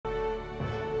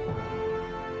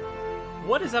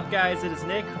What is up, guys? It is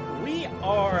Nick. We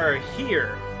are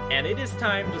here, and it is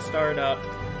time to start up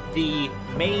the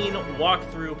main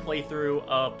walkthrough playthrough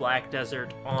of Black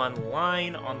Desert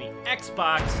Online on the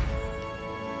Xbox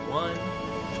One,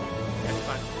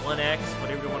 Xbox One X,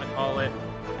 whatever you want to call it.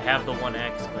 I have the One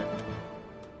X, but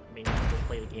I mean, you can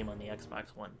play the game on the Xbox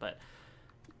One. But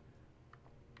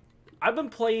I've been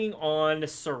playing on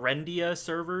Serendia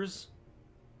servers.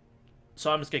 So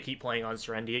I'm just going to keep playing on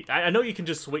Serendia. I know you can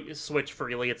just switch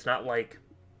freely. It's not like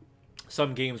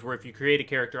some games where if you create a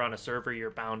character on a server,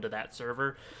 you're bound to that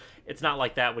server. It's not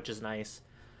like that, which is nice.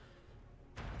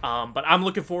 But I'm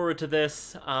looking forward to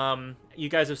this. You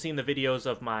guys have seen the videos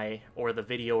of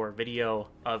video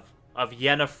of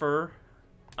Yennefer.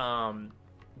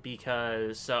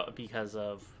 Because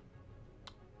of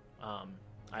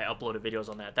I uploaded videos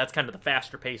on that. That's kind of the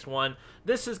faster paced one.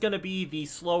 This is going to be the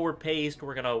slower paced.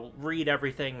 We're going to read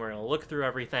everything. We're going to look through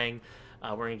everything.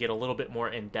 We're going to get a little bit more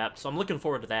in depth. So I'm looking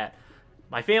forward to that.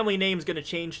 My family name is going to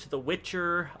change to The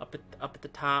Witcher up at the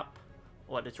top.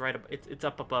 What? It's right up. It's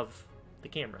up above the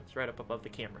camera. It's right up above the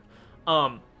camera.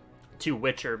 To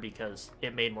Witcher because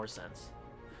it made more sense.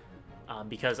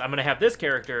 Because I'm going to have this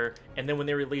character, and then when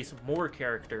they release more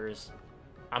characters,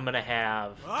 I'm gonna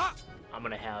have the what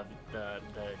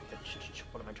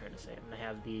am I trying to say? I'm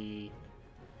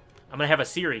gonna have a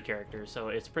Siri character, so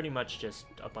it's pretty much just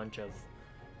a bunch of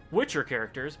Witcher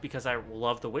characters because I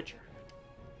love The Witcher.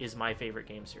 Is my favorite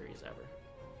game series ever.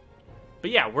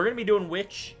 But yeah, we're gonna be doing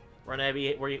Witch.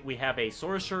 We have a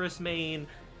Sorceress main,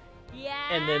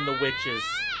 and then the Witch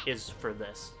is for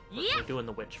this. We're doing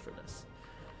the Witch for this.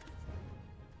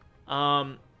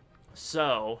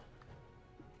 So.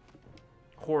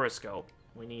 Horoscope.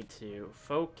 We need to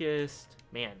focus.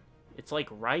 Man, it's like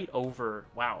right over.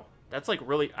 Wow, that's like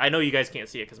really. I know you guys can't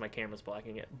see it because my camera's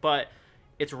blocking it, but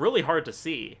it's really hard to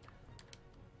see.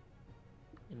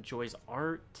 Enjoys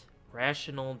art,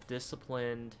 rational,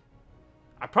 disciplined.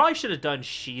 I probably should have done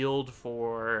Shield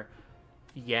for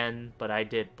Yen, but I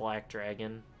did Black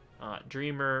Dragon.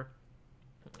 Dreamer,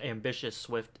 ambitious,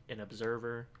 swift, and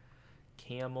observer.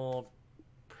 Camel,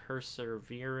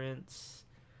 perseverance.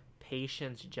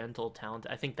 Patience, gentle, talented.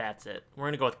 I think that's it. We're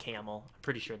going to go with Camel. I'm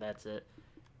pretty sure that's it.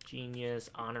 Genius,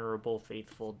 honorable,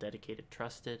 faithful, dedicated,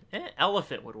 trusted.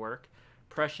 Elephant would work.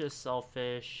 Precious,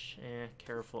 selfish,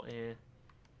 careful,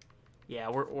 Yeah,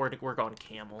 we're going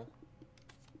Camel.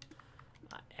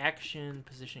 Action,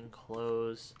 position,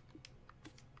 clothes.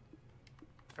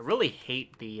 I really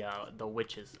hate the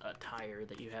witch's attire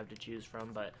that you have to choose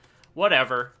from, but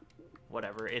whatever.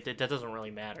 Whatever. That doesn't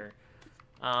really matter.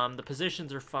 The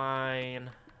positions are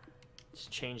fine. Just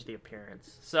change the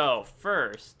appearance. So,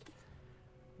 first,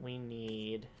 we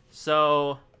need...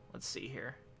 So, let's see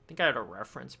here. I think I had a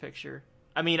reference picture.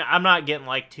 I mean, I'm not getting,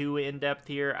 like, too in-depth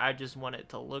here. I just want it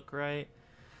to look right.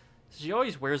 So she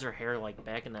always wears her hair, like,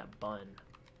 back in that bun.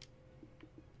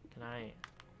 Can I...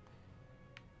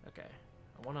 Okay.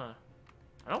 I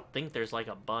don't think there's, like,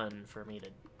 a bun for me to...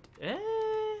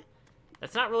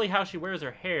 That's not really how she wears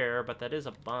her hair, but that is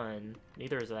a bun.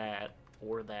 Neither is that,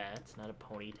 or that. It's not a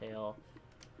ponytail.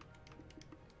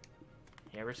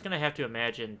 Yeah, we're just gonna have to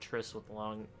imagine Triss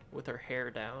with her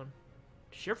hair down.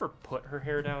 Does she ever put her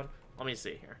hair down? Let me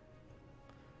see here.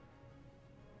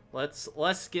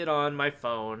 Let's get on my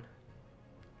phone.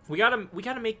 We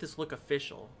gotta make this look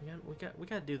official. We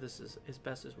gotta do this as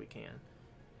best as we can.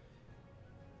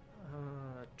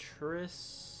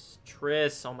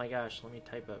 Triss, oh my gosh, let me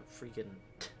type a freaking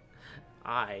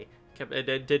I.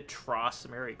 It did Tross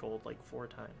Marigold like 4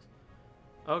 times.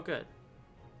 Oh, good.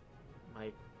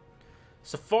 My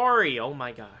Safari, oh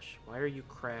my gosh. Why are you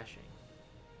crashing?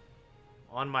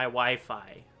 On my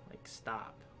Wi-Fi. Like,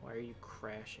 stop. Why are you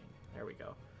crashing? There we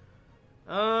go.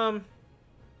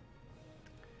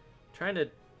 Trying to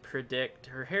predict.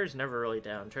 Her hair's never really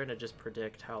down. I'm trying to just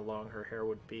predict how long her hair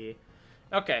would be.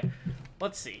 Okay,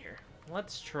 let's see here.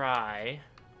 Let's try...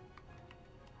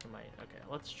 Okay,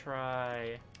 let's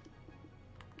try...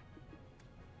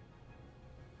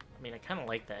 I mean, I kind of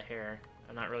like that hair.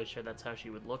 I'm not really sure that's how she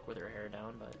would look with her hair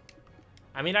down, but...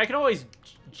 I mean, I can always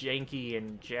janky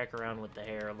and jack around with the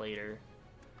hair later.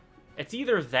 It's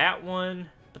either that one,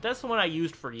 but that's the one I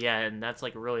used for Yen. That's,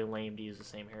 like, really lame to use the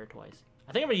same hair twice.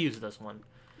 I think I'm going to use this one.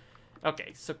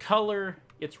 Okay, so color,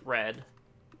 it's red.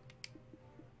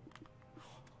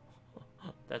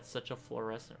 That's such a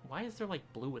fluorescent. Why is there, like,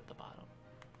 blue at the bottom?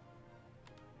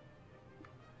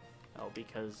 Oh,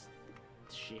 because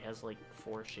she has, like,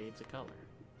 4 shades of color.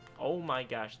 Oh my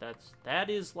gosh, that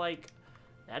is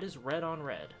red on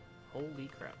red. Holy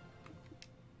crap.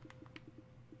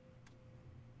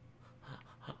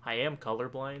 I am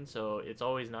colorblind, so it's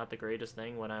always not the greatest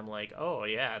thing when I'm like, oh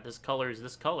yeah, this color is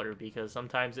this color, because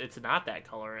sometimes it's not that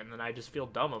color, and then I just feel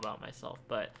dumb about myself.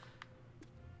 But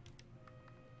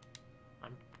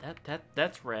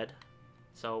that's red,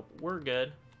 so we're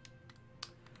good.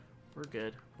 We're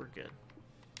good. We're good.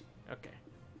 Okay.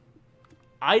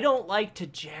 I don't like to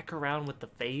jack around with the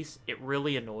face. It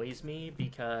really annoys me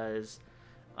because,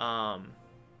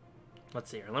 let's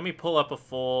see here. Let me pull up a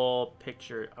full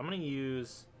picture. I'm gonna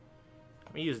use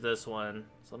this one.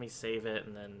 So let me save it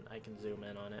and then I can zoom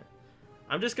in on it.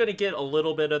 I'm just gonna get a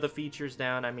little bit of the features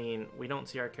down. I mean, we don't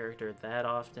see our character that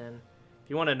often. If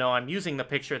you want to know, I'm using the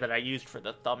picture that I used for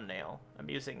the thumbnail. I'm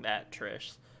using that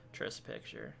Triss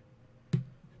picture.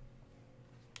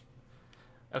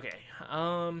 Okay.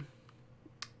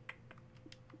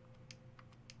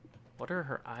 What are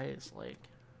her eyes like?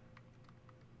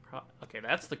 Okay,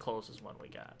 that's the closest one we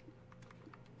got.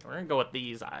 We're gonna go with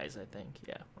these eyes, I think.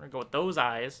 Yeah, we're gonna go with those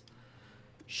eyes.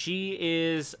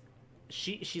 She's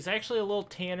actually a little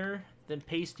tanner than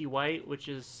pasty white, which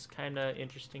is kind of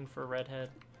interesting for a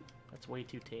redhead. That's way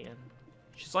too tan.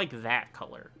 She's like that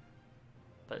color,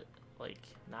 but like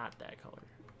not that color.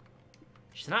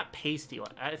 She's not pasty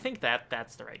white. I think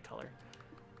that's the right color.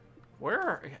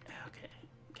 Okay,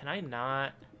 can I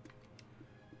not?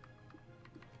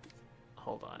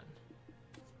 Hold on.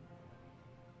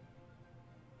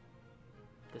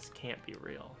 This can't be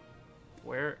real.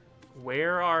 Where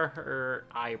are her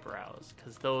eyebrows?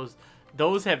 Because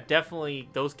those have definitely,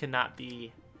 those cannot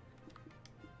be.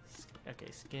 Okay,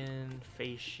 skin,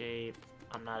 face shape.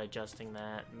 I'm not adjusting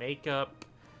that. Makeup.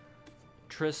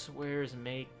 Triss wears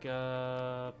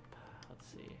makeup. Let's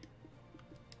see.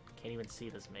 Can't even see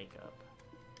this makeup.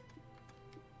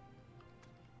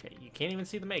 Okay, you can't even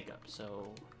see the makeup,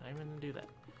 so I'm gonna do that.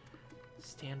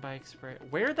 Standby expression.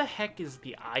 Where the heck is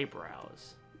the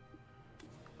eyebrows?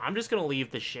 I'm just gonna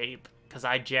leave the shape because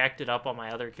I jacked it up on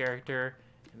my other character.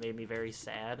 It made me very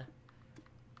sad.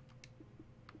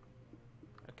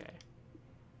 Okay.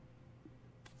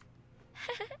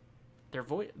 Their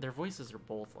voices are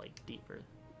both like deeper.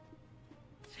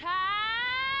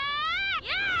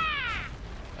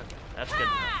 Okay, that's good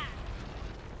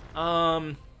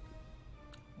enough.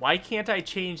 Why can't I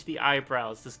change the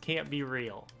eyebrows? This can't be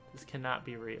real. This cannot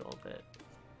be real, but...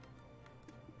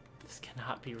 This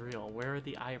cannot be real. Where are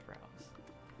the eyebrows?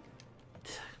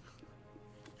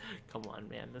 Come on,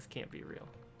 man. This can't be real.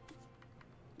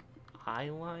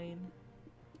 Eyeline?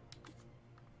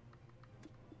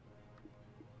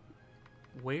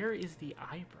 Where is the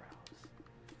eyebrows?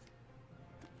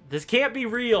 This can't be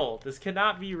real. This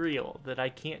cannot be real. That I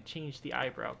can't change the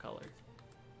eyebrow color.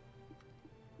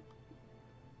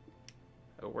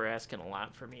 Oh, we're asking a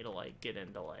lot for me to, like, get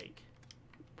into, like,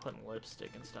 putting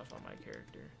lipstick and stuff on my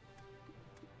character.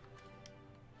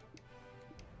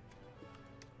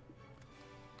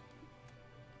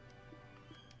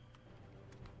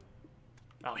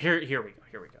 Oh, here we go.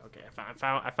 Here we go. Okay,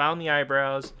 I found the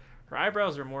eyebrows. Her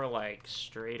eyebrows are more like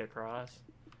straight across.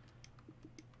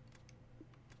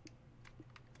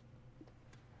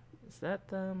 Is that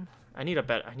them? I need a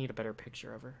better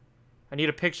picture of her. I need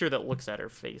a picture that looks at her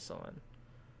face on.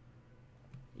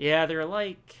 Yeah, they're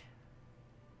like...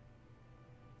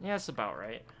 Yeah, that's about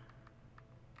right.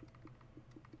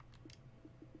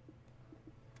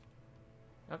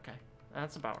 Okay,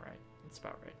 that's about right. That's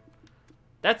about right.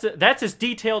 That's as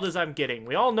detailed as I'm getting.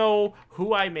 We all know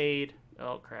who I made.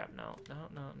 Oh crap! No.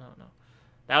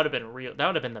 That would have been real. That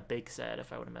would have been the big sad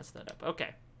if I would have messed that up. Okay.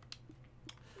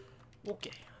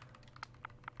 Okay.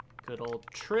 Good old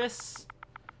Triss.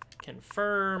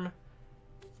 Confirm.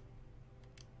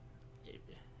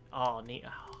 Oh, neat.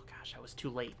 Oh gosh, I was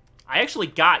too late. I actually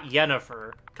got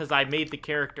Yennefer because I made the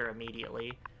character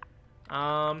immediately.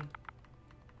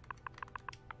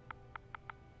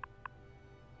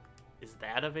 Is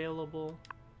that available?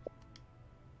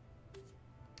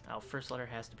 Oh, first letter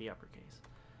has to be uppercase.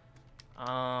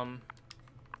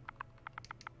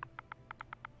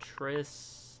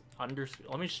 Triss underscore.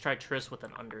 Let me just try Triss with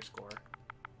an underscore.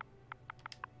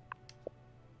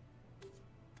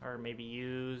 Or maybe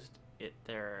used it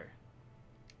there.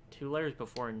 2 letters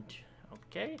before and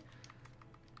okay.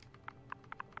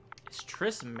 Is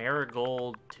Triss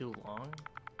Marigold too long?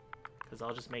 Because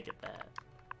I'll just make it that.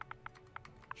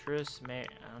 I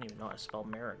don't even know how to spell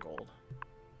Marigold.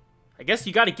 I guess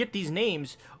you got to get these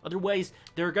names, otherwise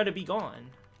they're gonna be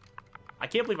gone. I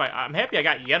can't believe I'm happy I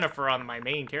got Yennefer on my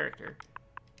main character.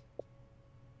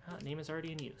 Name is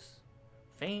already in use.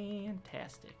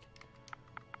 Fantastic.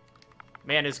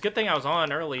 Man, it's a good thing I was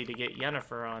on early to get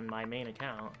Yennefer on my main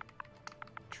account.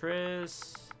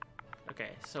 Triss.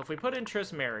 Okay, so if we put in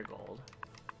Triss Marigold.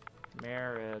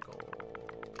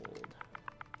 Marigold.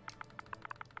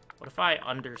 What if I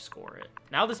underscore it?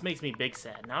 Now this makes me big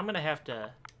sad. Now I'm gonna have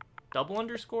to double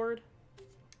underscored.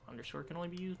 Underscore can only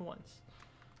be used once.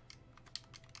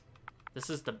 This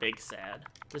is the big sad.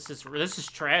 This is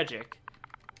tragic.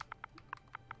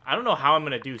 I don't know how I'm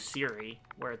gonna do Siri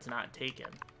where it's not taken.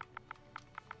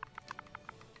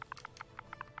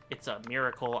 It's a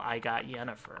miracle I got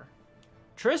Yennefer.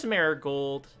 Triss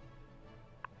Marigold.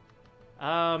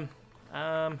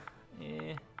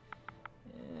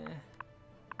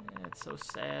 It's so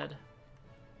sad.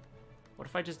 What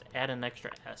if I just add an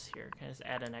extra S here? Can I just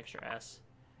add an extra S?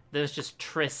 Then it's just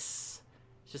Triss.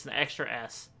 It's just an extra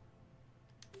S.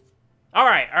 All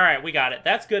right, we got it.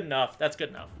 That's good enough. That's good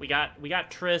enough. We got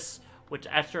Triss, which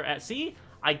extra S. See,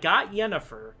 I got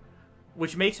Yennefer,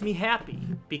 which makes me happy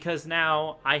because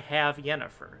now I have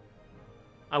Yennefer.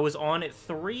 I was on at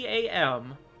 3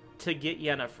 a.m. to get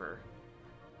Yennefer,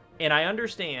 and I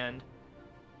understand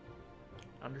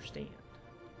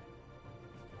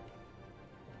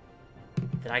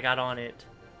that I got on at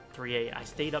 3 a.m. I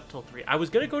stayed up till 3. I was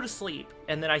gonna go to sleep,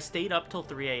 and then I stayed up till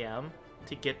 3 a.m.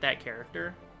 to get that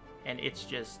character, and it's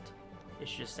just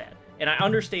sad. And I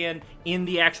understand in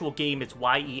the actual game it's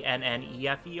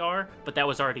Yennefer, but that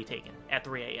was already taken at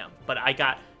 3 a.m. But I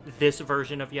got this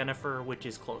version of Yennefer, which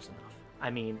is close enough. I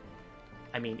mean,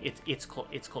 it's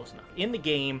close enough. In the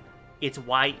game, it's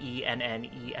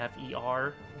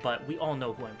Yennefer, but we all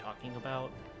know who I'm talking about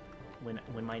when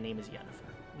my name is Yennefer.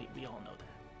 We all know that.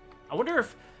 I wonder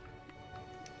if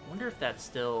that's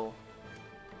still.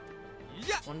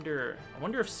 Yeah. I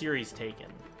wonder if Siri's taken.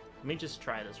 Let me just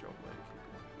try this real quick.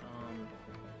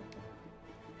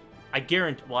 I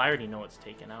guarantee. Well, I already know it's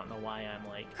taken. I don't know why I'm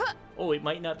like, oh, it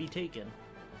might not be taken.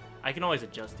 I can always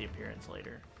adjust the appearance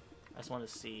later. I just want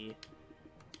to see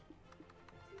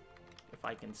if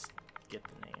I can get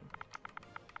the name.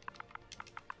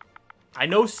 I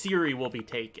know Siri will be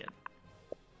taken.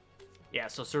 Yeah,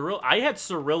 so Cirilla, I had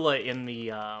Cirilla in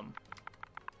the, I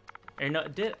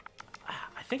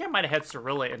think I might have had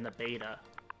Cirilla in the beta.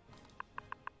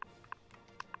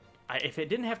 If it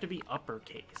didn't have to be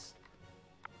uppercase,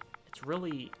 it's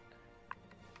really...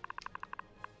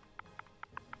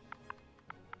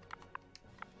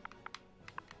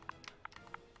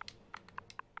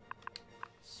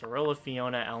 Cirilla,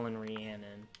 Fiona, Ellen,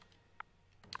 Rhiannon.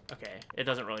 Okay, it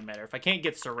doesn't really matter. If I can't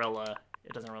get Cirilla,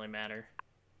 it doesn't really matter.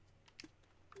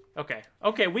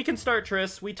 Okay, we can start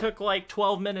Triss. We took like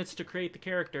 12 minutes to create the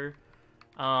character.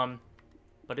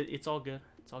 But it's all good.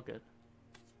 It's all good.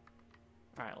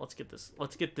 All right, let's get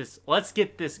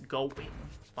this going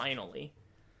finally.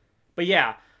 But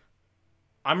yeah,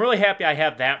 I'm really happy I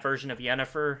have that version of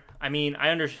Yennefer. I mean,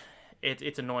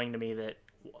 it's annoying to me that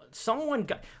someone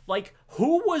got, like,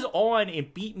 who was on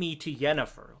and beat me to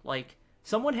Yennefer? Like,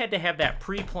 someone had to have that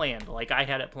pre-planned, like I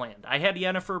had it planned. I had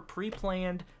Yennefer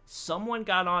pre-planned. Someone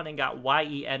got on and got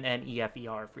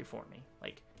Yennefer before me.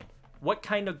 Like, what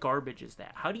kind of garbage is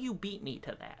that? How do you beat me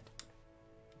to that?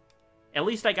 At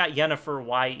least I got Yennefer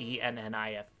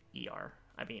Yennifer.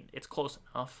 I mean, it's close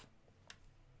enough.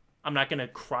 I'm not going to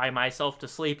cry myself to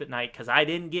sleep at night because I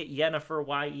didn't get Yennefer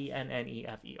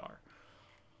Yennefer.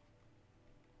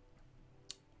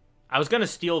 I was going to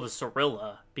steal the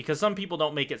Cirilla because some people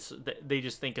don't make it, they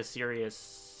just think of Siri.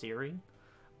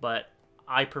 But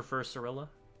I prefer Cirilla.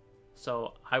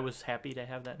 So I was happy to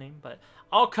have that name. But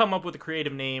I'll come up with a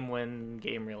creative name when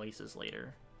game releases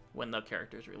later. When the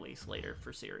characters release later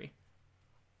for Siri.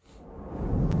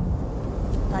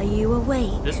 Are you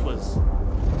awake?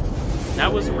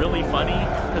 That was really funny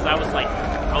because I was like,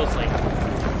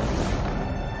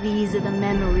 these are the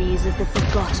memories of the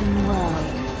forgotten world.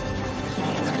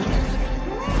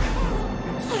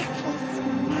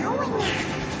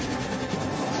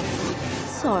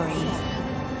 Sorry,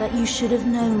 but you should have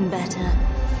known better.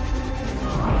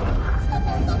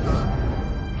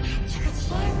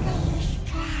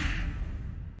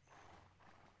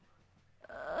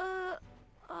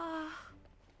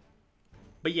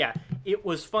 But yeah, it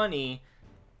was funny.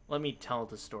 Let me tell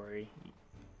the story.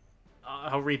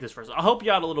 I'll read this first. I'll help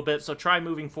you out a little bit, so try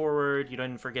moving forward. You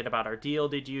didn't forget about our deal,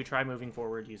 did you? Try moving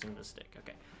forward using the stick.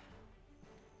 Okay.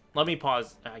 Let me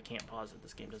pause. I can't pause it.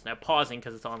 This game doesn't have pausing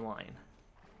because it's online.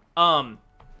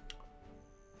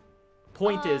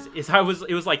 Point is it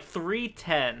was like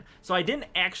 3:10, so I didn't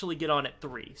actually get on at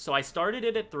 3. So I started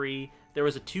it at 3. There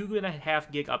was a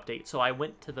 2.5 gig update, so I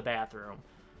went to the bathroom.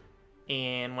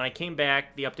 And when I came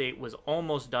back, the update was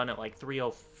almost done at like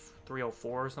 3:04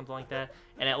 or something like that.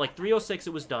 And at like 3:06,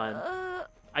 it was done.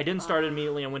 I didn't start it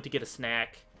immediately. I went to get a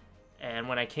snack. And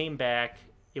when I came back,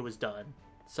 it was done.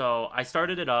 So I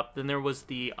started it up. Then there was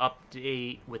the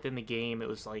update within the game. It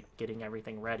was like getting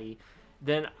everything ready.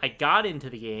 Then I got into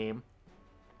the game.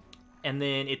 And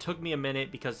then it took me a minute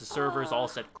because the servers all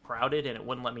said crowded and it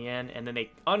wouldn't let me in. And then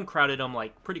they uncrowded them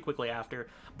like pretty quickly after.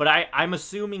 But I'm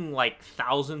assuming like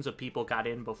thousands of people got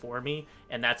in before me.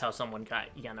 And that's how someone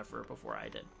got Yennefer before I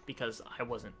did. Because I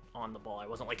wasn't on the ball. I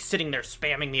wasn't like sitting there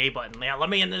spamming the A button. Yeah, let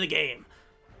me into the game.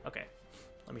 Okay.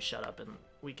 Let me shut up and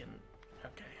we can...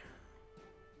 Okay.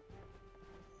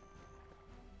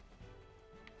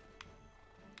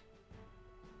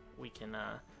 We can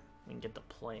get to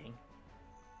playing.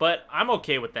 But I'm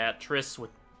okay with that. Triss with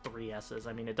 3 S's.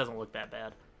 I mean, it doesn't look that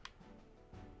bad.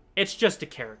 It's just a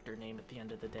character name at the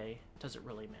end of the day. Does it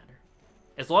really matter?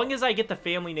 As long as I get the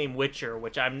family name Witcher,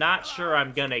 which I'm not sure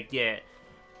I'm gonna get,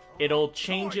 it'll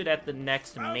change it at the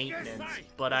next maintenance,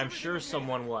 but I'm sure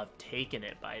someone will have taken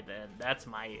it by then. That's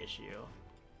my issue.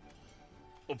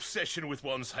 Obsession with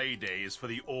one's heyday is for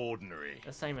the ordinary.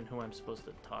 That's not even who I'm supposed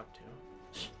to talk to.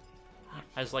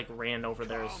 I just like ran over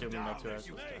there assuming that's who I was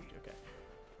supposed to talk to. Okay.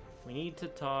 We need to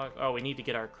talk... Oh, we need to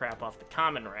get our crap off the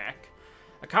common rack.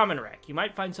 A common rack. You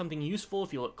might find something useful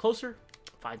if you look closer.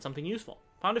 Find something useful.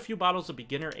 Found a few bottles of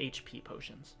beginner HP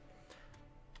potions.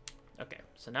 Okay,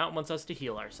 so now it wants us to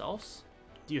heal ourselves.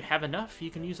 Do you have enough?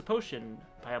 You can use a potion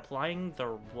by applying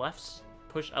the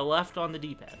push a left on the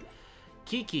D-pad.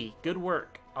 Kiki, good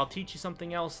work. I'll teach you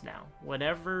something else now.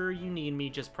 Whenever you need me,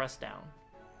 just press down.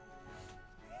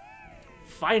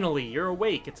 Finally, you're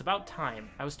awake. It's about time.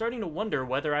 I was starting to wonder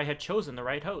whether I had chosen the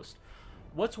right host.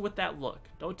 What's with that look?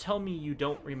 Don't tell me you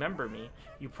don't remember me.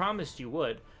 You promised you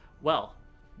would. Well,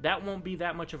 that won't be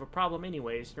that much of a problem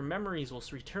anyways. Your memories will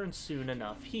return soon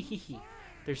enough. Hee hee hee.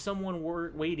 There's someone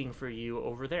waiting for you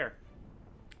over there.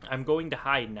 I'm going to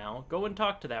hide now. Go and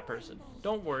talk to that person.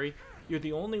 Don't worry. You're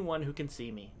the only one who can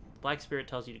see me. Black Spirit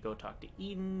tells you to go talk to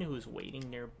Eden, who's waiting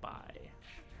nearby.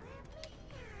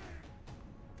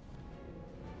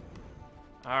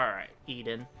 Alright,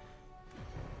 Eden.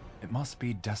 It must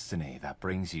be destiny that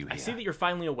brings you here. I see that you're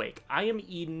finally awake. I am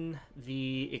Eden,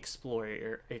 the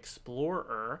explorer.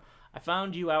 I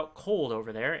found you out cold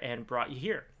over there and brought you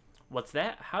here. What's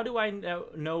that? How do I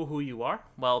know who you are?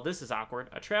 Well, this is awkward.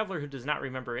 A traveler who does not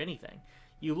remember anything.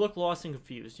 You look lost and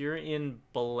confused. You're in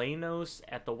Belenos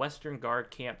at the Western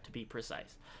Guard camp, to be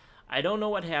precise. I don't know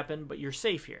what happened, but you're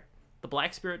safe here. The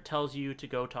Black Spirit tells you to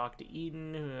go talk to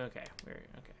Eden. Okay,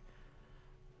 okay.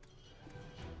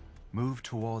 Move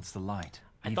towards the light.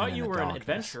 I thought you were an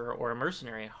adventurer or a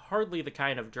mercenary. Hardly the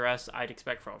kind of dress I'd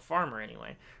expect from a farmer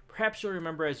anyway. Perhaps you'll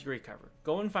remember as you recover.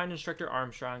 Go and find Instructor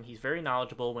Armstrong. He's very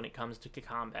knowledgeable when it comes to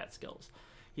combat skills.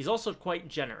 He's also quite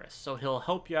generous, so he'll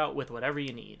help you out with whatever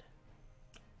you need.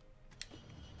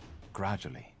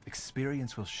 Gradually,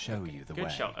 experience will show you the way.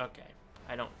 Good show. Okay.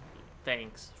 I don't...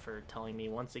 Thanks for telling me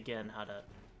once again how to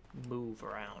move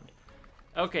around.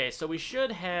 Okay, so we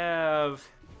should have...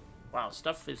 Wow,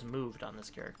 stuff is moved on this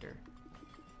character.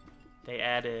 They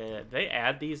added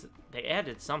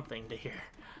something to here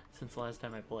since the last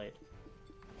time I played.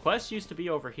 Quests used to be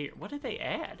over here. What did they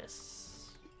add?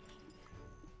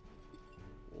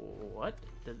 What?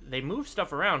 They moved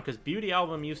stuff around because Beauty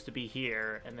Album used to be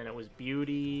here, and then it was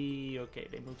Beauty... Okay,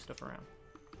 they moved stuff around.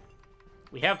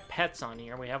 We have pets on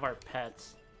here. We have our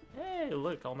pets. Hey,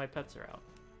 look, all my pets are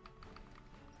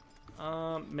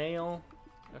out. Mail.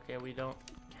 Okay, we don't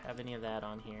have any of that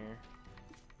on here.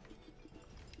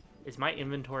 Is my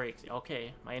inventory...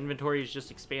 Okay, my inventory is just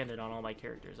expanded on all my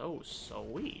characters. Oh,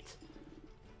 sweet.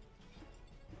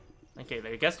 Okay,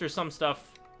 I guess there's some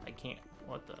stuff I can't...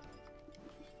 What the...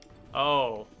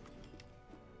 Oh.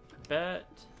 I bet...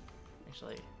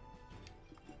 Actually...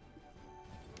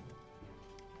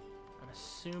 I'm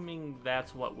assuming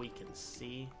that's what we can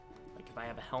see. Like, if I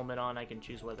have a helmet on, I can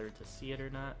choose whether to see it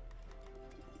or not.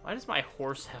 Why does my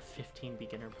horse have 15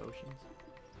 beginner potions?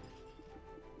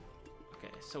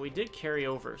 Okay, so we did carry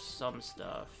over some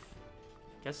stuff.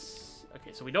 Guess...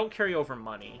 Okay, so we don't carry over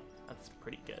money. That's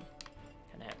pretty good.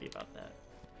 Kinda happy about that.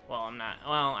 Well, I'm not...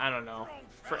 Well, I don't know.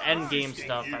 For endgame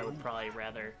stuff, I would probably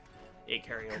rather it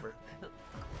carry over.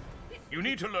 You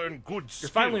need to learn good skills. You're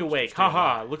finally awake.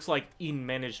 Haha, looks like Eden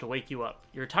managed to wake you up.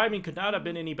 Your timing could not have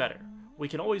been any better. We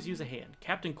can always use a hand.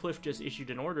 Captain Cliff just issued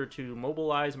an order to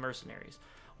mobilize mercenaries.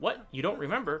 What? You don't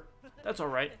remember? That's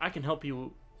alright. I can help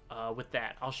you with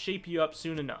that. I'll shape you up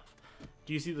soon enough.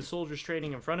 Do you see the soldiers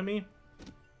training in front of me?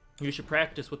 You should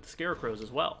practice with the scarecrows as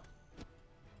well.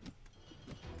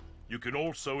 You can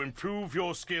also improve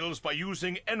your skills by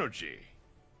using energy.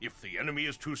 If the enemy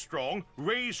is too strong,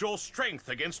 raise your strength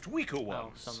against weaker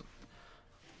ones. Oh,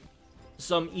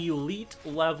 some elite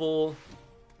level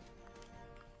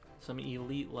Some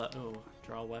elite oh,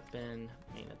 draw weapon,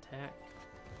 main attack.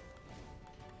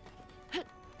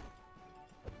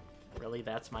 Really,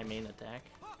 that's my main attack?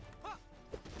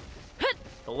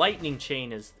 The lightning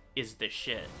chain is the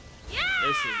shit.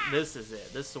 This is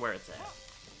it. This is where it's at.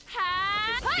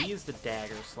 Okay, so B is the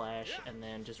dagger slash, and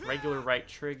then just regular right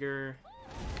trigger.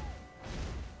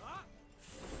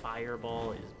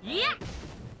 Fireball is bad.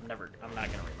 I'm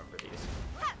not gonna remember these.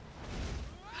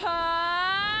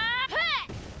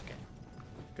 Okay.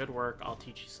 Good work. I'll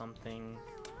teach you something.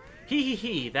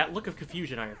 Hee, that look of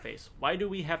confusion on your face. Why do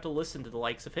we have to listen to the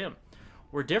likes of him?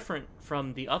 We're different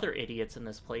from the other idiots in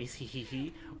this place,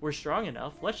 hee. We're strong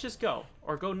enough. Let's just go.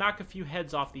 Or go knock a few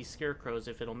heads off these scarecrows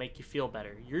if it'll make you feel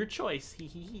better. Your choice,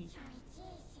 hee.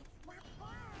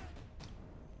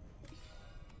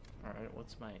 Alright,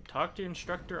 what's mine? Talk to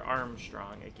Instructor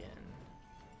Armstrong again.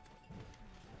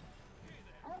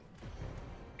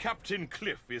 Captain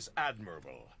Cliff is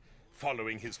admirable.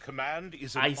 Following his command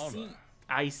is an honor.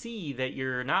 I see that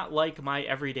you're not like my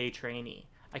everyday trainee.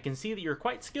 I can see that you're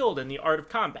quite skilled in the art of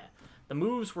combat. The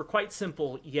moves were quite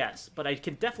simple, yes, but I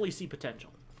can definitely see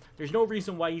potential. There's no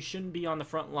reason why you shouldn't be on the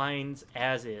front lines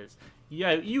as is.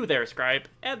 Yeah, you there, Scribe.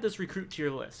 Add this recruit to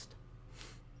your list.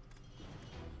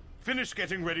 Finish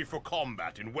getting ready for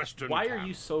combat in Western Why Camp. are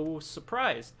you so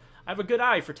surprised? I have a good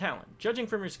eye for talent. Judging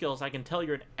from your skills, I can tell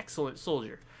you're an excellent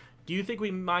soldier. Do you think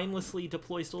we mindlessly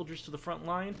deploy soldiers to the front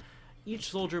line? Each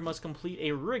soldier must complete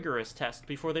a rigorous test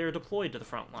before they are deployed to the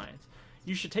front lines.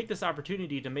 You should take this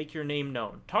opportunity to make your name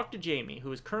known. Talk to Jamie,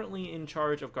 who is currently in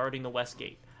charge of guarding the West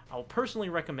Gate. I will personally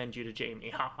recommend you to Jamie.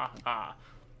 Ha ha ha.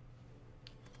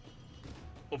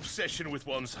 Obsession with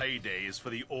one's heyday is for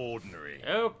the ordinary.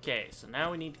 Okay, so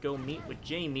now we need to go meet with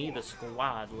Jamie, the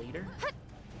squad leader.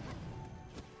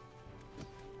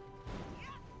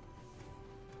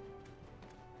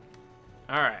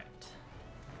 Alright.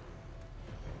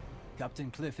 Captain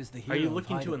Cliff is the hero. Are you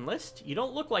looking to hiding. enlist? You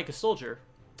don't look like a soldier.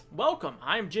 Welcome,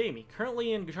 I'm Jamie,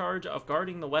 currently in charge of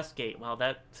guarding the West Gate. Well,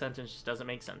 that sentence just doesn't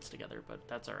make sense together, but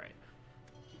that's alright.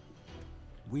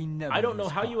 We never I don't know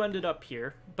lose how fire. you ended up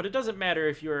here, but it doesn't matter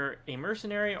if you're a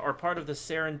mercenary or part of the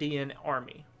Sarandian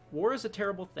army. War is a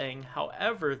terrible thing,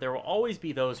 however, there will always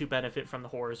be those who benefit from the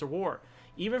horrors of war.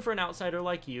 Even for an outsider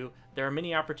like you, there are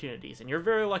many opportunities, and you're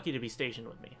very lucky to be stationed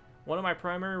with me. One of my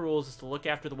primary rules is to look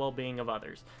after the well-being of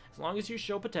others. As long as you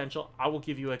show potential, I will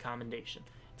give you a commendation.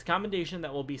 It's a commendation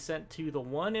that will be sent to the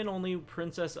one and only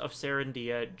Princess of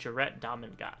Sarandia, Jarette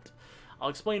Domingat. I'll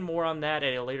explain more on that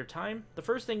at a later time. The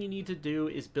first thing you need to do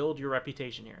is build your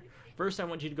reputation here. First, I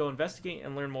want you to go investigate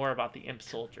and learn more about the imp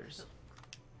soldiers.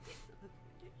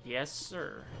 Yes,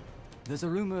 sir. There's a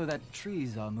rumor that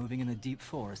trees are moving in the deep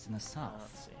forest in the south.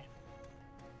 Let's see.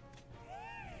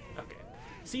 Okay.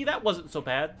 See, that wasn't so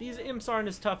bad. These imps aren't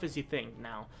as tough as you think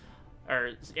now.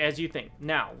 Or, as you think.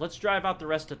 Now, let's drive out the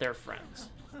rest of their friends.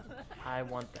 I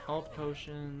want the health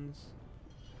potions.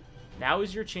 Now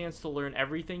is your chance to learn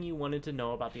everything you wanted to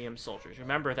know about the imp soldiers.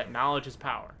 Remember that knowledge is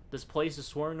power. This place is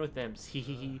swarming with imps.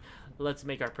 Hehehe. Let's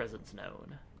make our presence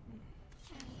known.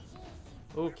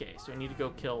 Okay, so we need to go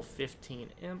kill 15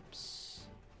 imps.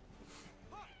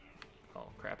 Oh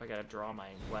crap, I gotta draw my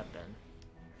weapon.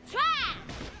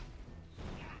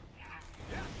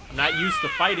 I'm not used to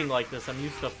fighting like this. I'm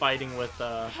used to fighting with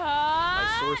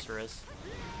my sorceress.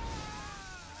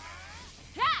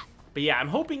 But yeah, I'm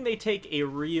hoping they take a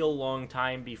real long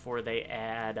time before they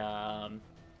add in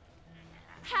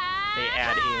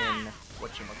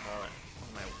whatchamacallit.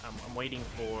 I'm waiting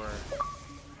for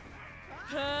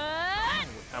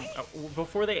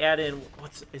before they add in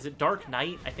is it Dark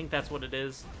Knight? I think that's what it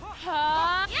is.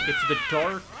 It's the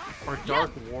Dark or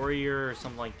Dark Warrior or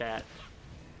something like that.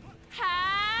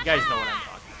 You guys know what I'm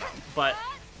talking about. But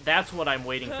that's what I'm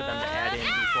waiting for them to add in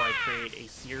before I create a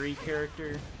Siri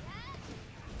character.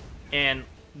 And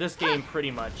this game,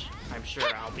 pretty much, I'm sure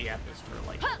I'll be at this for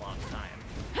like a long time.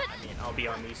 I mean, I'll be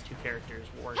on these two characters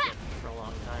working for a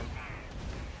long time.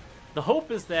 The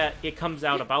hope is that it comes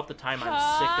out about the time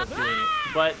I'm sick of doing it.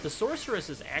 But the sorceress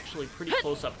is actually pretty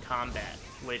close-up combat,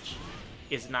 which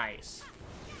is nice.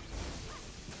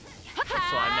 So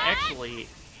I'm actually...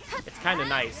 It's kind of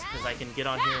nice, because I can get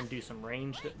on here and do some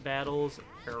ranged battles,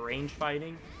 or range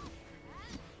fighting.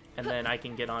 And then I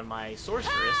can get on my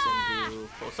sorceress and do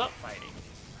close-up fighting.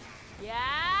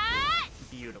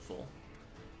 Beautiful.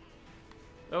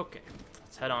 Okay,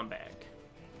 let's head on back.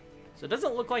 So it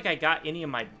doesn't look like I got any of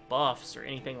my buffs or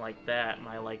anything like that,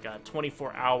 my like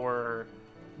 24-hour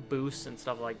boosts and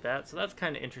stuff like that. So that's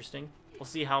kind of interesting. We'll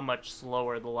see how much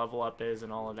slower the level up is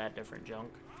and all of that different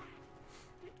junk.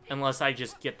 Unless I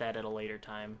just get that at a later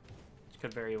time, which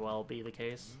could very well be the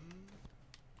case.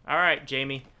 Alright,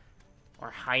 Jamie. Or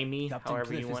Jaime, Captain however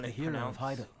Cliff you is want the it hero of pronounced.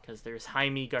 Hideout. Because there's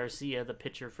Jaime Garcia, the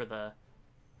pitcher for the...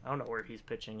 I don't know where he's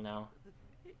pitching now.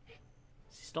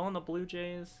 Is he still on the Blue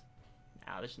Jays?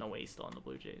 Nah, there's no way he's still on the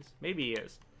Blue Jays. Maybe he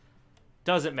is.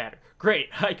 Doesn't matter. Great.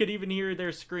 I could even hear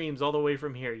their screams all the way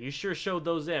from here. You sure showed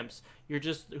those imps. You're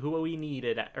just who we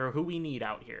needed, or who we need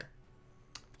out here.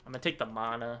 I'm gonna take the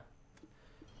mana.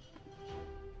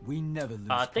 We never lose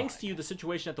Thanks pride. to you, the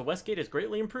situation at the Westgate has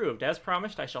greatly improved. As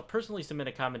promised, I shall personally submit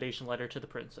a commendation letter to the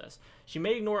princess. She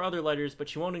may ignore other letters, but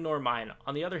she won't ignore mine.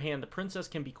 On the other hand, the princess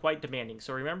can be quite demanding,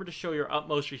 so remember to show your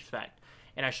utmost respect.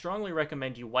 And I strongly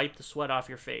recommend you wipe the sweat off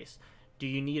your face. Do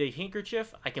you need a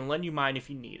handkerchief? I can lend you mine if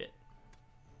you need it.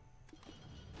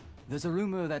 There's a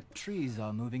rumor that trees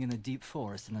are moving in the deep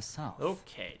forest in the south.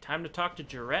 Okay, time to talk to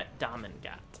Jarrett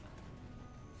Domingat.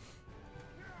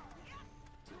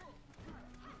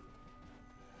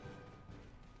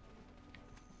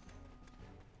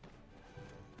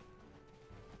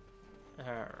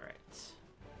 Alright.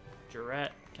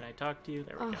 Jarrett, can I talk to you?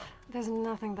 There we go. There's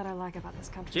nothing that I like about this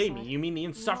countryside. Jamie, you mean the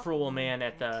insufferable man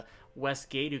at the West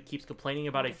Gate who keeps complaining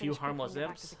about a few harmless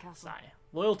imps? Sigh.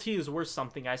 Loyalty is worth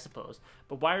something, I suppose.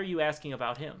 But why are you asking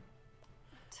about him?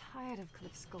 Tired of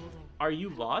Cliff scolding. Are you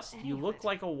lost? You look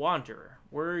like a wanderer.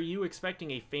 Were you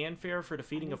expecting a fanfare for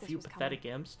defeating a few pathetic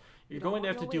imps? You're going to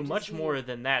have to do much more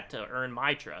than that to earn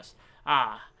my trust.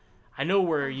 Ah, I know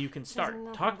where you can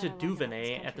start. Talk to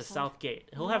Duvernay at the South Gate.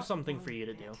 He'll have something for you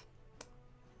to do.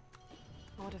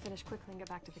 I want to finish quickly and get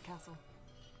back to the castle.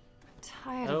 I'm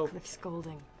tired of Cliff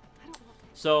scolding.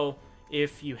 So,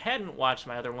 if you hadn't watched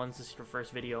my other ones, this is your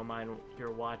first video of mine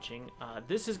you're watching.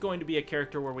 This is going to be a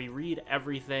character where we read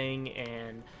everything,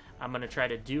 and I'm going to try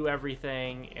to do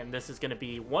everything, and this is going to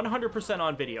be 100%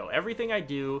 on video. Everything I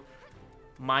do,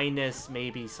 minus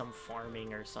maybe some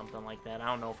farming or something like that. I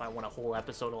don't know if I want a whole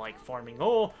episode of, like, farming.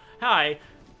 Oh, hi,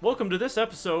 welcome to this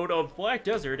episode of Black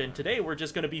Desert, and today we're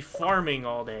just going to be farming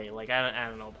all day. Like, I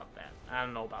don't know about that. I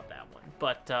don't know about that one.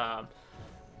 But,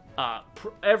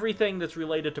 everything that's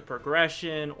related to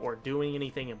progression or doing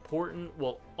anything important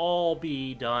will all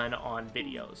be done on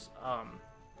videos.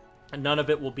 And none of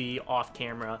it will be off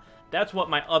camera. That's what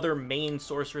my other main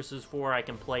sorceress is for. I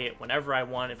can play it whenever I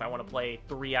want. If I want to play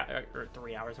 3 hours,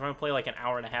 if I want to play like an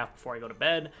hour and a half before I go to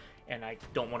bed, and I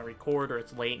don't want to record, or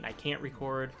it's late and I can't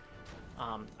record,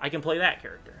 I can play that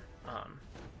character.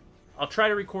 I'll try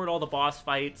to record all the boss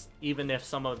fights, even if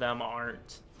some of them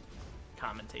aren't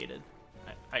commentated.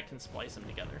 I can splice them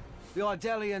together. The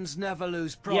Idelians never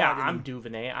lose pride. Yeah, I'm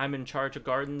Duvernay. I'm in charge of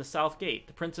guarding the South Gate.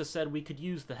 The princess said we could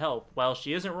use the help. Well,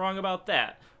 she isn't wrong about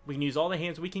that. We can use all the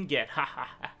hands we can get. Ha ha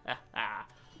ha ha ha.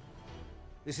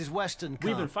 This is Western.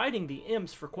 We've been fighting the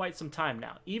imps for quite some time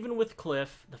now. Even with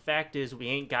Cliff, the fact is we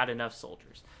ain't got enough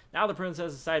soldiers. Now the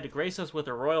princess decided to grace us with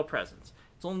her royal presence.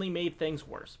 It's only made things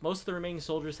worse. Most of the remaining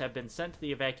soldiers have been sent to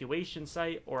the evacuation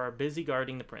site or are busy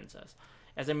guarding the princess.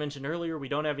 As I mentioned earlier, we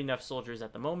don't have enough soldiers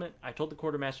at the moment. I told the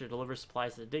quartermaster to deliver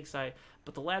supplies to the dig site,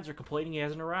 but the lads are complaining he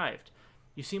hasn't arrived.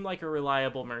 You seem like a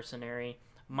reliable mercenary.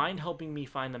 Mind helping me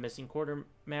find the missing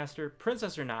quartermaster?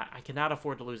 Princess or not, I cannot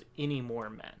afford to lose any more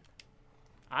men.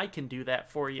 I can do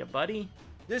that for you, buddy.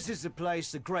 This is the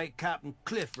place the great Captain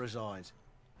Cliff resides.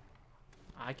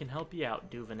 I can help you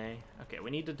out, Duvernay. Okay,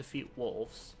 we need to defeat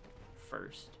wolves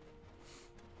first.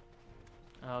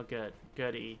 Oh, good.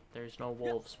 Goody. There's no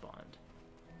wolves spawned.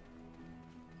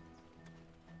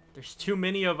 There's too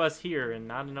many of us here and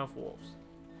not enough wolves.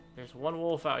 There's one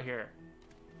wolf out here.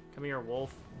 Come here,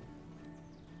 wolf.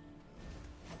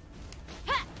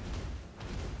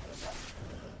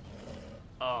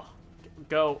 Oh,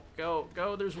 go, go,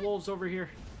 go. There's wolves over here.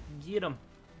 Get them.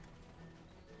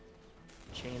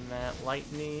 Chain that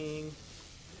lightning.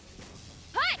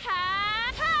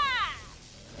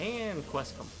 And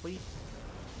quest complete.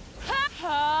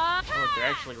 Oh, look, they're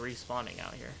actually respawning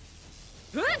out here.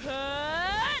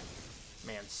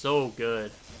 Man, so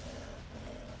good.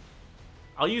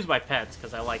 I'll use my pets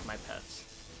because I like my pets.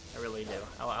 I really do.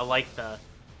 I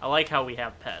like how we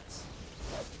have pets.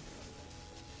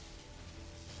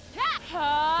 Do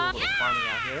a little farming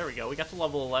out here. There we go. We got to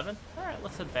level 11. All right,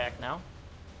 let's head back now.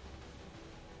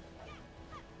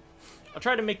 I'll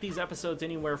try to make these episodes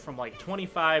anywhere from like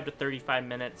 25 to 35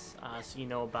 minutes, so you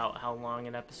know about how long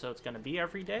an episode's going to be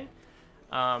every day.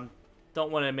 Don't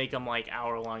want to make them like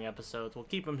hour-long episodes. We'll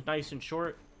keep them nice and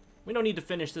short. We don't need to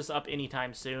finish this up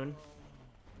anytime soon.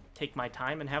 Take my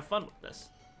time and have fun with this.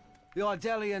 The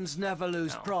Idelians never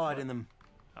lose pride in them.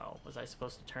 Oh, was I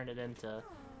supposed to turn it into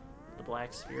the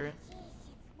Black Spirit?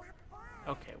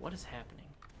 Okay, what is happening?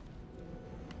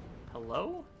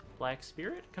 Hello? Black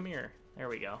Spirit? Come here. There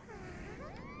we go.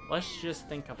 Let's just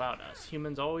think about us.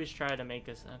 Humans always try to make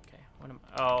us... Okay.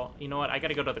 Oh, you know what? I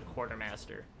gotta go to the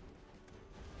quartermaster.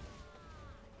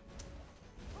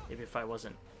 Maybe if I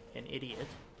wasn't an idiot.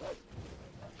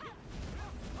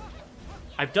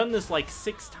 I've done this like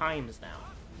 6 times now.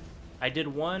 I did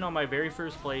one on my very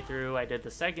first playthrough. I did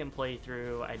the second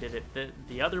playthrough. I did it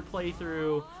the other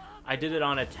playthrough. I did it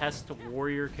on a test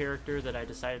warrior character that I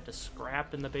decided to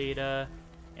scrap in the beta.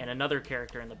 And another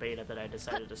character in the beta that I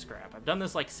decided to scrap. I've done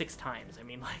this like 6 times. I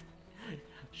mean, like,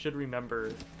 should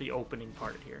remember the opening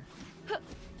part here.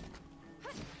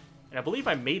 And I believe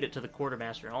I made it to the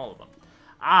quartermaster in all of them.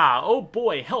 Ah, oh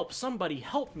boy, help, somebody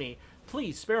help me.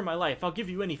 Please, spare my life. I'll give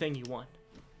you anything you want.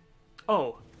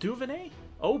 Oh, Duvernay?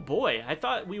 Oh boy, I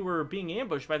thought we were being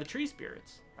ambushed by the tree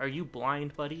spirits. Are you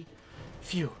blind, buddy?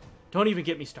 Phew, don't even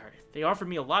get me started. They offered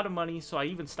me a lot of money, so I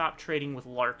even stopped trading with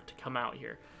Lark to come out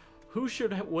here. Who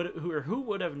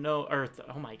would have known, or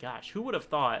oh my gosh, who would have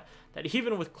thought that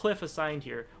even with Cliff assigned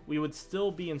here, we would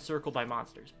still be encircled by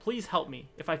monsters? Please help me.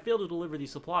 If I fail to deliver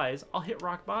these supplies, I'll hit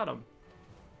rock bottom.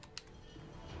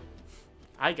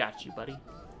 I got you, buddy.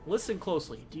 Listen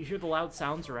closely. Do you hear the loud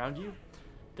sounds around you?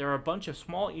 There are a bunch of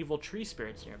small evil tree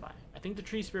spirits nearby. I think the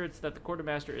tree spirits that the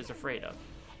quartermaster is afraid of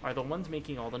are the ones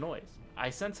making all the noise. I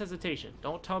sense hesitation.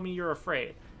 Don't tell me you're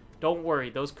afraid. Don't worry,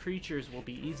 those creatures will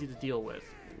be easy to deal with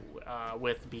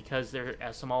because they're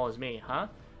as small as me, huh?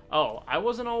 Oh, I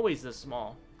wasn't always this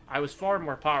small. I was far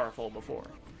more powerful before.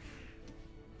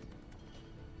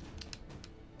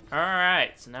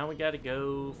 Alright, so now we gotta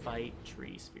go fight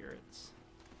tree spirits.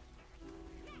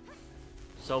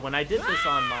 So when I did this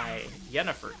on my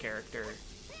Yennefer character,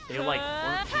 they like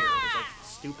weren't here. It was like the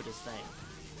stupidest thing.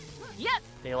 Yep.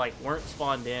 They like weren't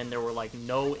spawned in. There were like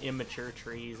no immature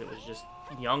trees. It was just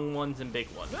young ones and big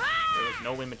ones. There was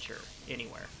no immature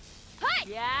anywhere.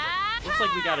 Yeah. Looks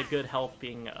like we got a good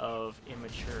helping of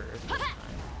immature this time.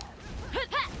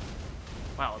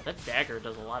 Wow, that dagger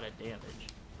does a lot of damage.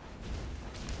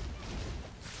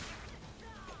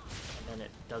 And then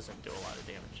it doesn't do a lot of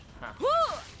damage. Huh.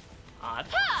 Odd.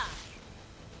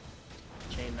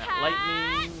 Chain that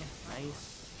lightning. Nice.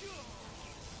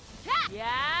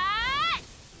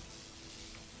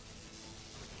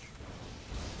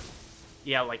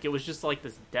 Yeah, like it was just like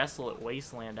this desolate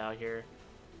wasteland out here.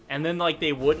 And then like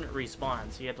they wouldn't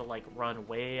respawn, so you had to like run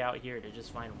way out here to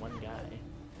just find one guy.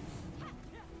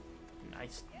 And I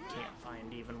can't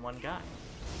find even one guy.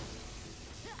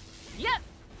 Yep.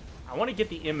 I want to get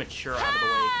the immature out of the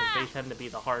way because they tend to be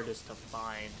the hardest to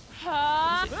find.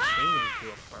 What is it chaining to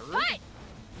a bird?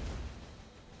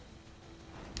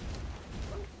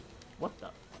 What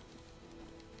the?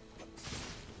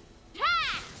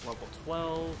 Level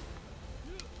 12.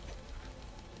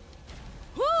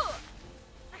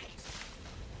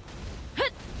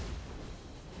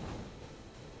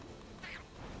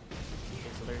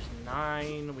 Okay, so there's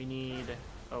 9. We need...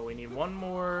 Oh, we need one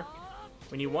more.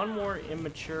 We need one more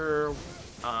immature,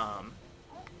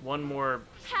 one more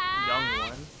young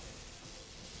one.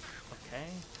 Okay,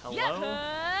 hello?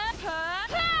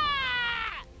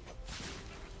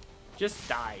 Just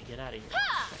die, get out of here.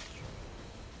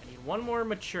 I need one more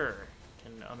mature.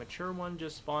 Can a mature one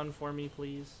just spawn for me,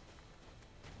 please?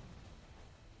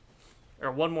 Or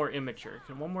one more immature.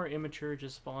 Can one more immature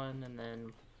just spawn, and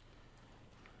then...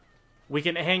 We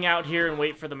can hang out here and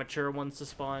wait for the mature ones to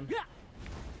spawn.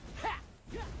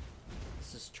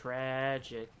 This is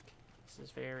tragic. This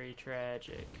is very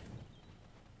tragic.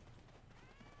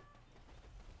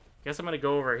 Guess I'm gonna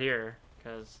go over here,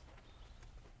 because...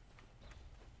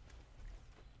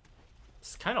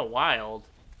 It's kind of wild.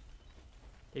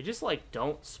 They just, like,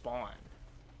 don't spawn.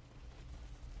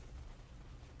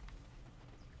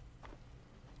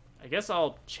 I guess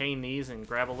I'll chain these and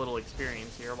grab a little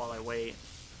experience here while I wait.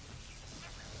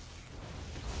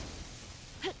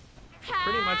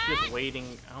 Pretty much just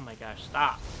waiting. Oh my gosh,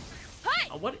 stop.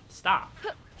 Oh, what? Stop.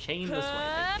 Chain this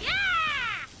way.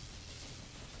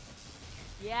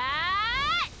 Okay.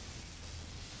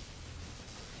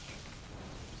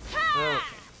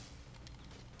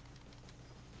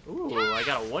 Ooh, I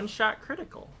got a one-shot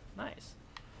critical. Nice.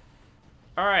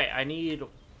 Alright, I need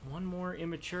one more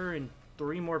immature and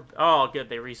 3 more... Oh, good,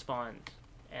 they respawned.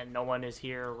 And no one is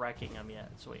here wrecking them yet.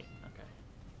 Sweet, okay.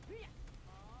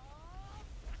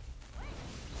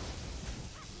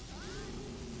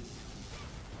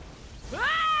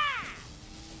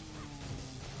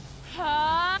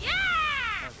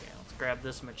 Okay, let's grab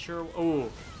this mature... Oh,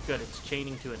 good, it's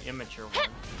chaining to an immature one.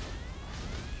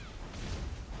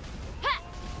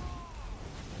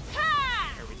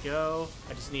 There we go.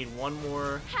 I just need one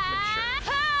more mature.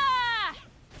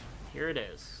 Here it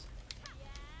is.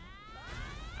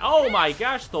 Oh my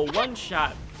gosh, the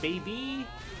one-shot, baby.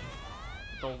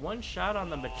 The one-shot on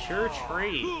the mature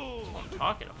tree. That's what I'm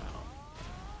talking about.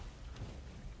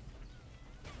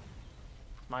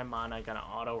 My mana gonna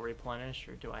auto-replenish,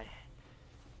 or do I...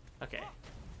 Okay.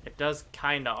 It does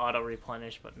kind of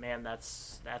auto-replenish, but man,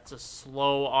 that's a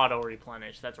slow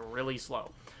auto-replenish. That's really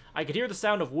slow. I could hear the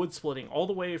sound of wood splitting all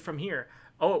the way from here.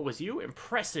 Oh, it was you?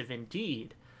 Impressive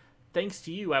indeed. Thanks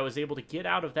to you, I was able to get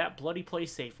out of that bloody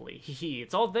place safely. Hehe,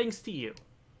 it's all thanks to you.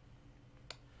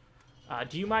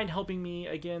 Do you mind helping me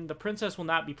again? The princess will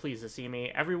not be pleased to see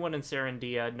me. Everyone in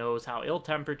Serendia knows how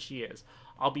ill-tempered she is.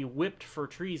 I'll be whipped for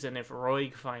treason if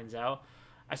Roig finds out.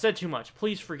 I said too much.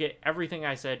 Please forget everything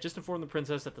I said. Just inform the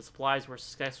princess that the supplies were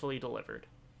successfully delivered.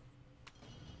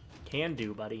 Can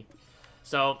do, buddy.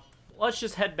 So, let's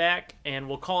just head back, and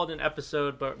we'll call it an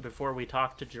episode but before we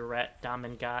talk to Jarette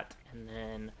Domingat. And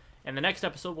then, in the next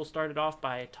episode, we'll start it off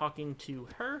by talking to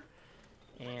her.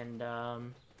 And,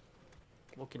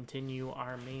 we'll continue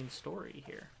our main story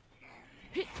here.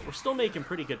 We're still making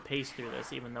pretty good pace through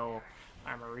this, even though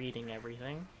I'm reading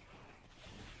everything.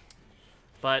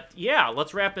 But yeah,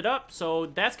 let's wrap it up. So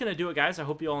that's going to do it, guys. I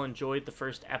hope you all enjoyed the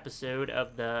first episode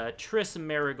of the Triss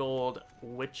Marigold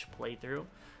Witch playthrough.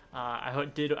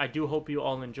 I do hope you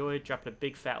all enjoyed. Drop a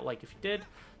big fat like if you did.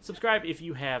 Subscribe if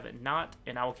you have not.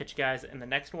 And I will catch you guys in the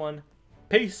next one.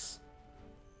 Peace!